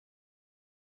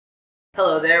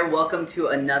Hello there, welcome to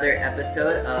another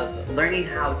episode of Learning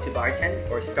How to Bartend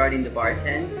or Starting to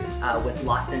Bartend with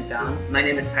Lost and Found. My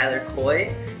name is Tyler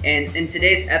Coy, and in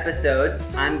today's episode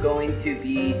I'm going to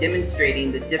be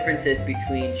demonstrating the differences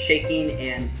between shaking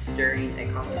and stirring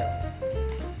a cocktail.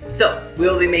 So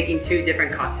we'll be making two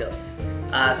different cocktails.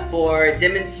 For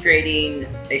demonstrating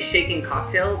a shaken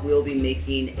cocktail, we'll be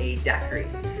making a Daquiri.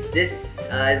 This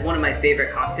is one of my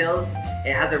favorite cocktails.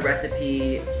 It has a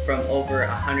recipe from over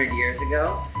 100 years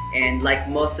ago, and like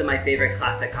most of my favorite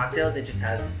classic cocktails, it just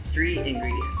has 3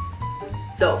 ingredients.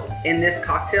 So in this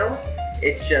cocktail,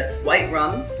 it's just white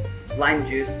rum, lime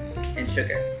juice, and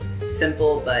sugar.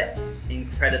 Simple but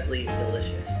incredibly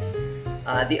delicious.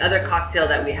 The other cocktail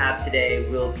that we have today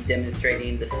we'll be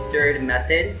demonstrating the stirred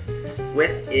method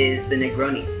with is the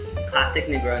Negroni, classic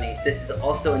Negroni. This is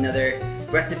also another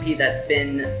recipe that's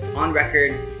been on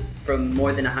record from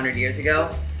more than 100 years ago.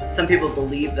 Some people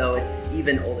believe though it's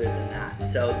even older than that.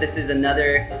 So this is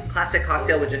another classic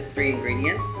cocktail with just 3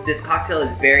 ingredients. This cocktail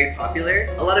is very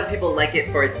popular. A lot of people like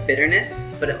it for its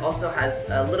bitterness, but it also has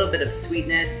a little bit of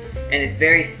sweetness and it's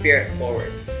very spirit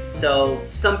forward. So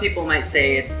some people might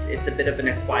say it's a bit of an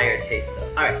acquired taste though.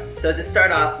 Alright, so to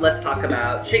start off, let's talk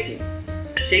about shaking.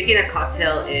 Shaking a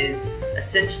cocktail is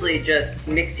essentially just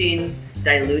mixing,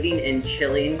 diluting, and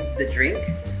chilling the drink.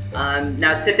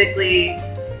 Now typically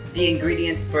the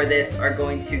ingredients for this are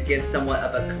going to give somewhat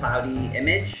of a cloudy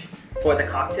image for the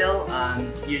cocktail.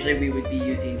 Usually we would be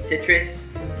using citrus,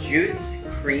 juice,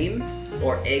 cream,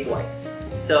 or egg whites.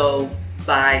 So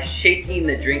by shaking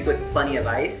the drink with plenty of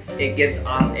ice, it gives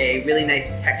off a really nice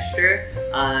texture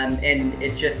and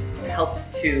it just helps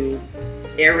to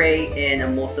aerate and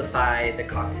emulsify the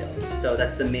cocktail. So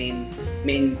that's the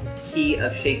main key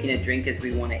of shaking a drink, is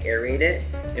we want to aerate it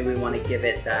and we want to give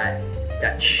it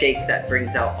that shake that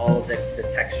brings out all of the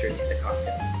texture to the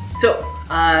cocktail. So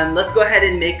let's go ahead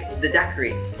and make the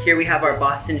Daquiri. Here we have our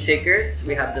Boston shakers.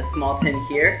 We have the small tin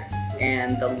here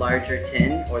and the larger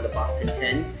tin, or the Boston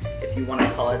tin if you want to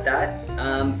call it that.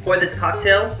 For this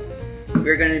cocktail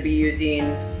we're going to be using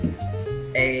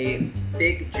a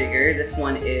big jigger. This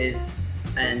one is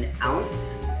an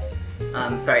ounce,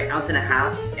 ounce and a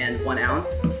half and 1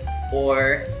 ounce,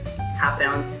 or ½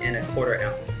 ounce and ¼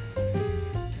 ounce.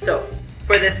 So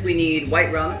for this we need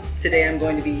white rum. Today I'm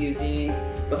going to be using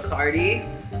Daquiri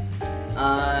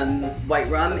white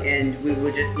rum, and we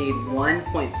would just need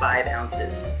 1.5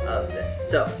 ounces of this.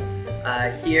 So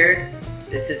here,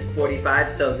 this is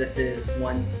 45, so this is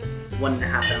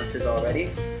 1.5 ounces already.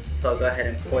 So I'll go ahead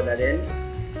and pour that in.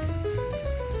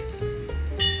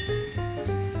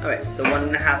 Alright, so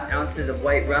 1.5 ounces of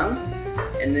white rum,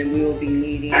 and then we will be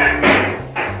needing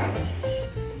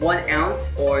 1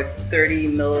 ounce or 30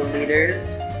 milliliters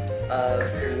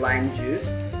of lime juice.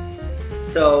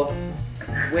 So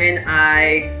when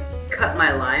I cut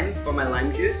my lime for my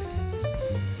lime juice,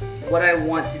 what I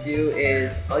want to do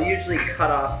is I'll usually cut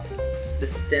off the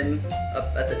stem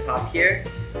up at the top here,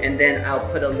 and then I'll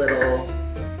put a little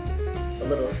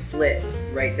slit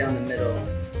right down the middle.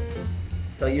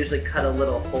 So I usually cut a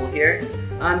little hole here.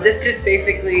 This just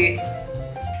basically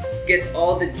gets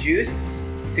all the juice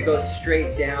to go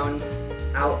straight down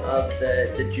out of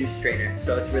the juice strainer,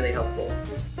 so it's really helpful.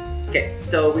 Okay,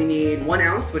 so we need 1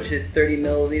 ounce, which is 30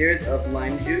 milliliters of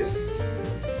lime juice.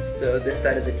 So this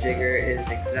side of the jigger is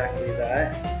exactly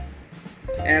that.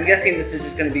 And I'm guessing this is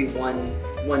just going to be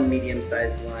one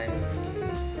medium-sized lime.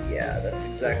 Yeah, that's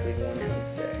exactly 1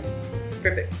 ounce there.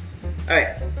 Perfect.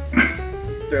 Alright.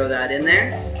 Throw that in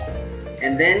there,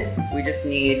 and then we just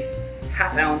need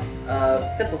 ½ ounce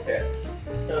of simple syrup.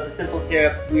 So the simple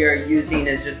syrup we are using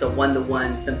is just a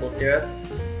 1-to-1 simple syrup.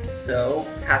 So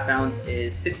 ½ ounce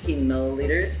is 15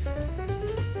 milliliters.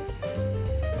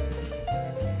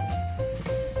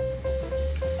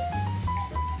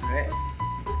 Alright,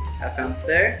 ½ ounce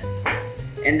there.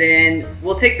 And then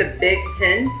we'll take the big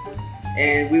tin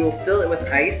and we will fill it with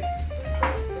ice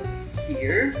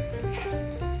here.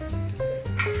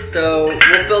 So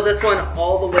we'll fill this one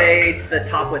all the way to the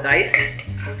top with ice,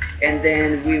 and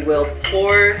then we will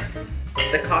pour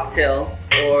the cocktail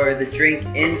or the drink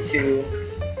into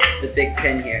the big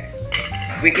tin here.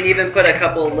 We can even put a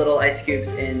couple little ice cubes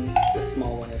in the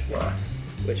small one as well,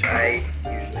 which I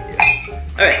usually do.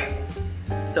 Alright,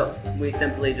 so we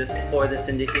simply just pour this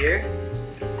into here.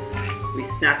 We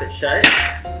snap it shut,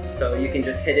 so you can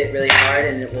just hit it really hard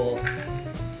and it'll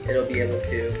be able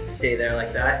to stay there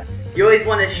like that. You always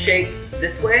want to shake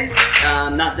this way,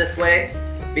 not this way,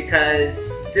 because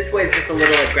this way is just a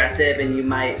little aggressive and you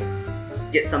might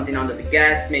get something onto the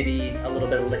gas, maybe a little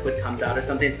bit of liquid comes out or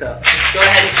something. So go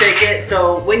ahead and shake it.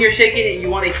 So when you're shaking it, you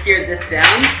want to hear this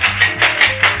sound.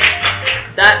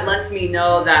 that lets me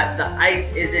know that the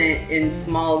ice isn't in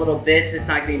small little bits, it's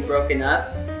not getting broken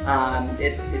up.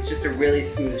 It's just a really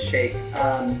smooth shake.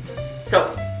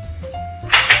 So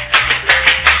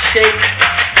shake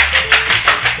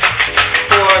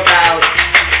for about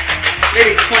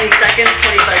maybe 20 seconds,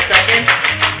 25 seconds.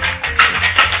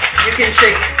 You can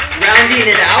shake rounding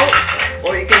it out,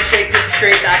 or you can shake just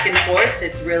straight back and forth.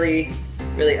 It's really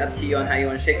up to you on how you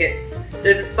want to shake it.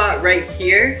 There's a spot right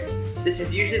here. This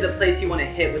is usually the place you want to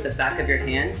hit with the back of your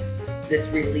hand. This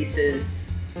releases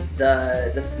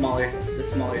the smaller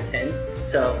tin.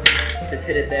 So just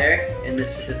hit it there, and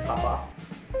this should just pop off.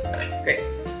 Great.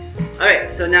 All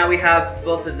right, so now we have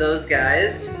both of those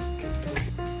guys.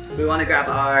 We want to grab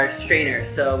our strainer.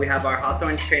 So we have our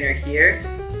Hawthorne strainer here,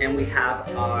 and we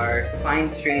have our fine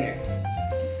strainer.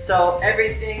 So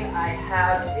everything I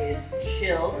have is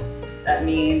chilled. That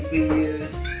means we use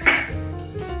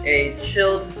a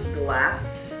chilled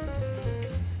glass.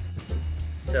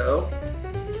 So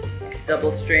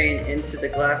double strain into the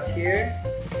glass here.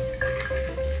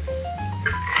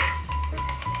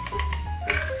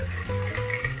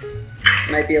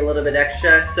 Might be a little bit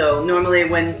extra. So normally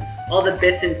when all the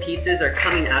bits and pieces are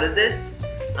coming out of this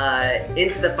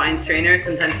into the fine strainer,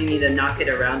 sometimes you need to knock it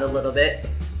around a little bit.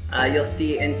 You'll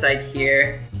see inside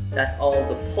here, that's all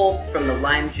the pulp from the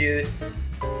lime juice,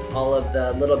 all of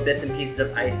the little bits and pieces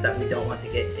of ice that we don't want to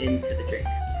get into the drink.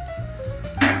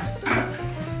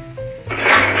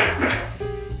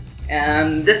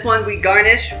 This one we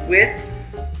garnish with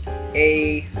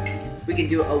we can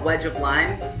do a wedge of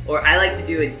lime, or I like to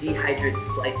do a dehydrated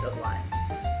slice of lime.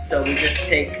 So we just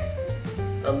take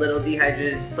a little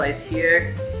dehydrated slice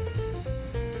here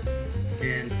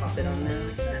and pop it on there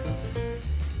like that.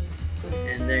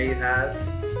 And there you have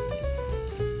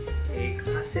a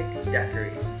classic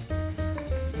Daquiri.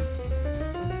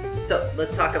 So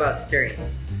let's talk about stirring.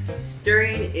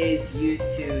 Stirring is used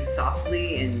to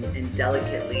softly and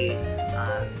delicately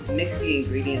mix the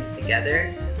ingredients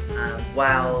together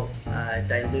while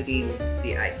diluting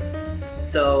the ice.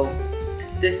 So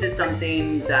this is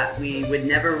something that we would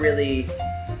never really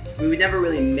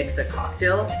mix a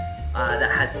cocktail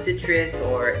that has citrus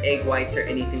or egg whites or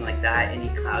anything like that, any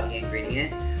cloudy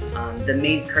ingredient. The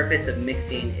main purpose of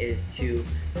mixing is to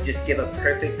just give a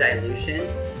perfect dilution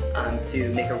to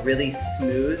make a really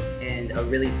smooth and a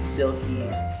really silky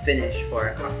finish for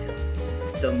a cocktail.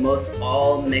 So most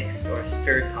all mixed or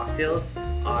stirred cocktails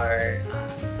are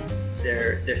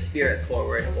they're spirit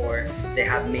forward, or they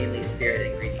have mainly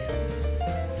spirit ingredients.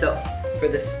 So for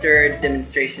the stirred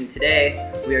demonstration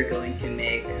today, we are going to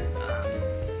make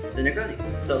the Negroni.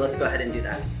 So let's go ahead and do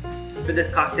that. For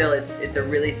this cocktail, it's a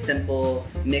really simple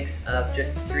mix of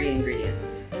just 3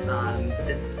 ingredients.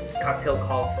 This cocktail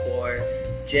calls for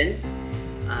gin,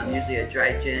 usually a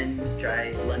dry gin,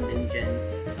 dry London gin,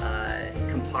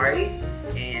 Campari,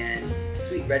 and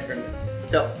sweet red vermouth.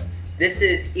 So this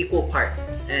is equal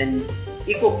parts, and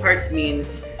equal parts means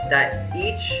that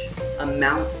each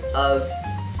amount of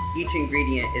each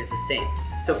ingredient is the same.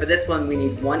 So for this one, we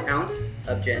need 1 ounce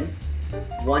of gin,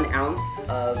 1 ounce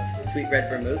of sweet red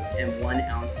vermouth, and 1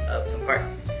 ounce of Campari.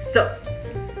 So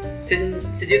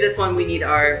to do this one, we need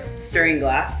our stirring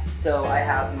glass. So I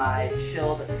have my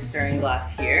chilled stirring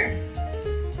glass here.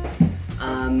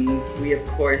 We of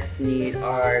course need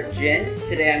our gin.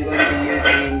 Today I'm going to be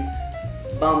using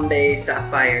Bombay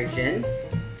Sapphire Gin.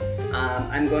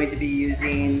 I'm going to be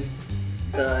using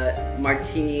the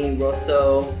Martini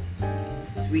Rosso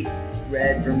Sweet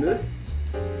Red Vermouth,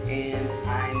 and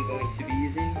I'm going to be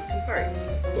using Campari,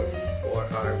 of course, for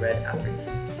our red aperitif.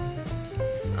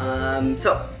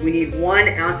 So we need 1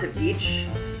 ounce of each,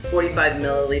 45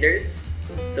 milliliters.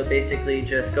 So basically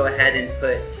just go ahead and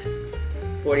put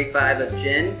 45 of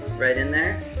gin right in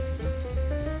there,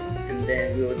 and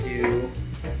then we will do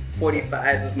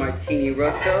 45 of Martini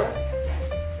Rosso,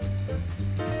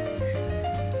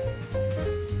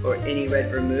 or any red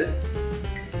vermouth,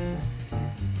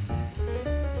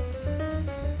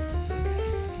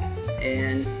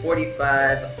 and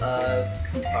 45 of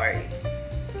Campari.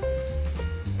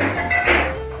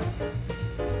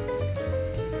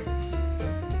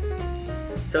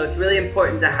 So it's really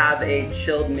important to have a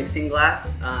chilled mixing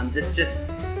glass. This just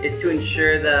is to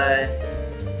ensure the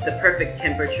perfect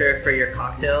temperature for your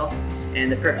cocktail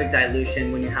and the perfect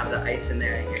dilution when you have the ice in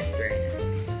there and you're stirring it.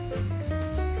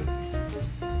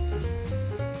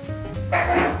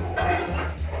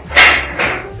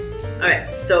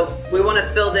 Alright, so we want to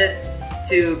fill this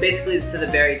to basically to the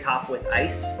very top with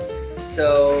ice.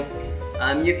 So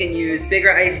you can use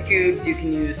bigger ice cubes, you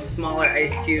can use smaller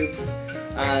ice cubes.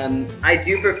 I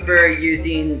do prefer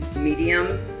using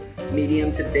medium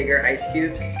to bigger ice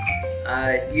cubes.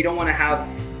 You don't want to have,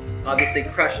 obviously,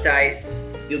 crushed ice.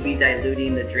 You'll be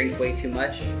diluting the drink way too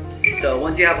much. So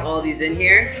once you have all these in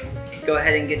here, go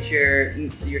ahead and get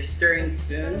your stirring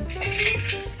spoon.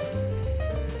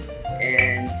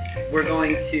 And we're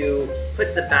going to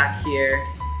put the back here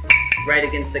right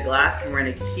against the glass, and we're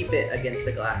going to keep it against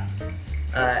the glass.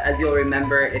 As you'll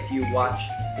remember if you watched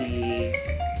the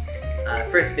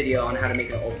first video on how to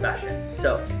make an old-fashioned.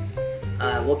 So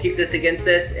we'll keep this against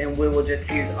this, and we will just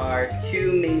use our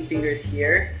two main fingers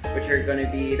here, which are going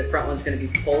to be, the front one's going to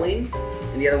be pulling,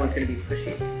 and the other one's going to be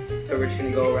pushing. So we're just going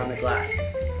to go around the glass.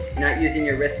 You're not using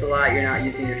your wrist a lot, you're not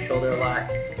using your shoulder a lot,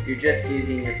 you're just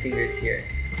using your fingers here.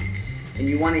 And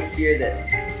you want to hear this.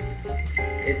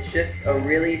 It's just a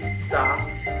really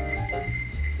soft sound.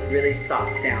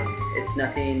 It's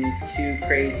nothing too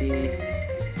crazy.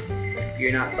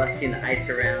 You're not busting the ice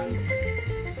around.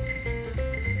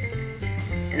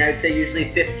 And I would say usually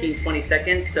 15-20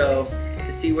 seconds, so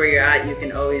to see where you're at, you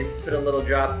can always put a little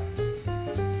drop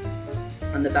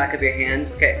on the back of your hand.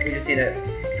 Okay, we just need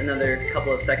another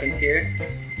couple of seconds here.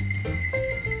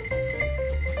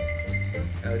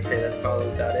 I would say that's probably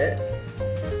about it.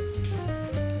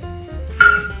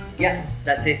 Yeah,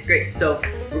 that tastes great. So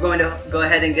we're going to go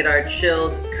ahead and get our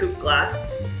chilled coupe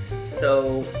glass.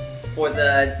 So for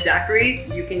the daiquiri,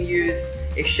 you can use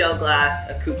a shell glass,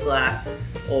 a coupe glass,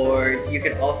 or you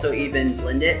could also even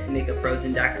blend it and make a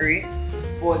frozen daiquiri.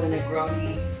 For the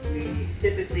Negroni, we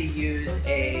typically use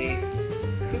a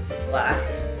coupe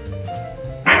glass,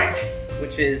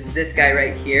 which is this guy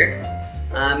right here.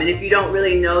 And if you don't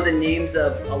really know the names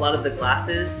of a lot of the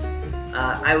glasses,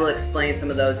 I will explain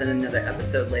some of those in another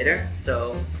episode later,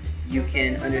 so you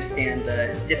can understand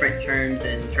the different terms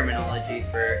and terminology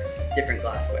for different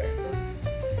glassware.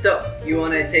 So you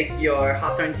want to take your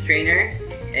hawthorn strainer,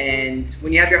 and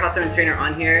when you have your hawthorn strainer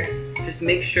on here, just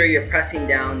make sure you're pressing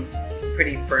down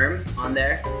pretty firm on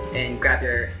there and grab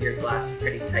your glass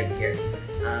pretty tight here.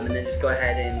 And then just go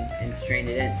ahead and strain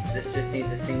it in. This just needs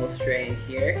a single strain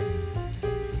here.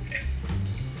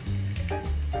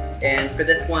 And for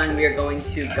this one, we are going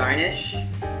to garnish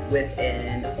with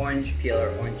an orange peel or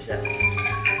orange zest.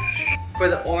 For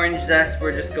the orange zest,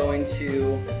 we're just going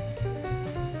to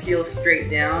peel straight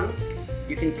down.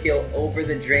 You can peel over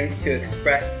the drink to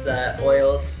express the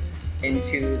oils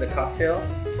into the cocktail.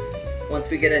 Once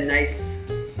we get a nice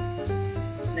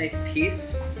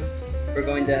piece, we're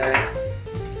going to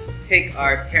take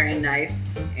our paring knife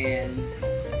and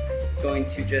going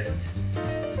to just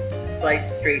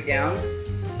slice straight down.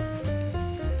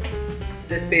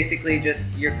 This basically just,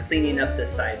 you're cleaning up the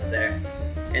sides there.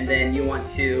 And then you want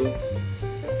to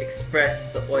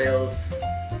express the oils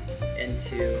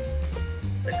into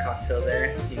the cocktail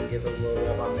there. You can give it a little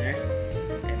rub on there.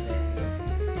 And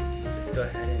then just go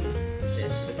ahead and fit it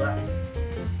into the glass.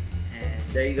 And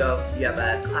there you go, you have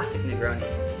a classic Negroni.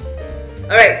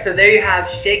 Alright, so there you have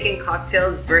shaken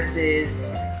cocktails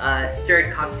versus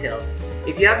stirred cocktails.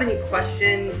 If you have any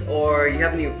questions or you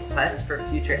have any requests for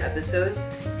future episodes,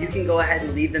 you can go ahead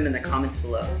and leave them in the comments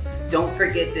below. Don't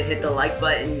forget to hit the like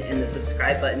button and the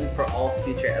subscribe button for all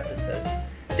future episodes.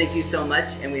 Thank you so much,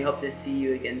 and we hope to see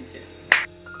you again soon.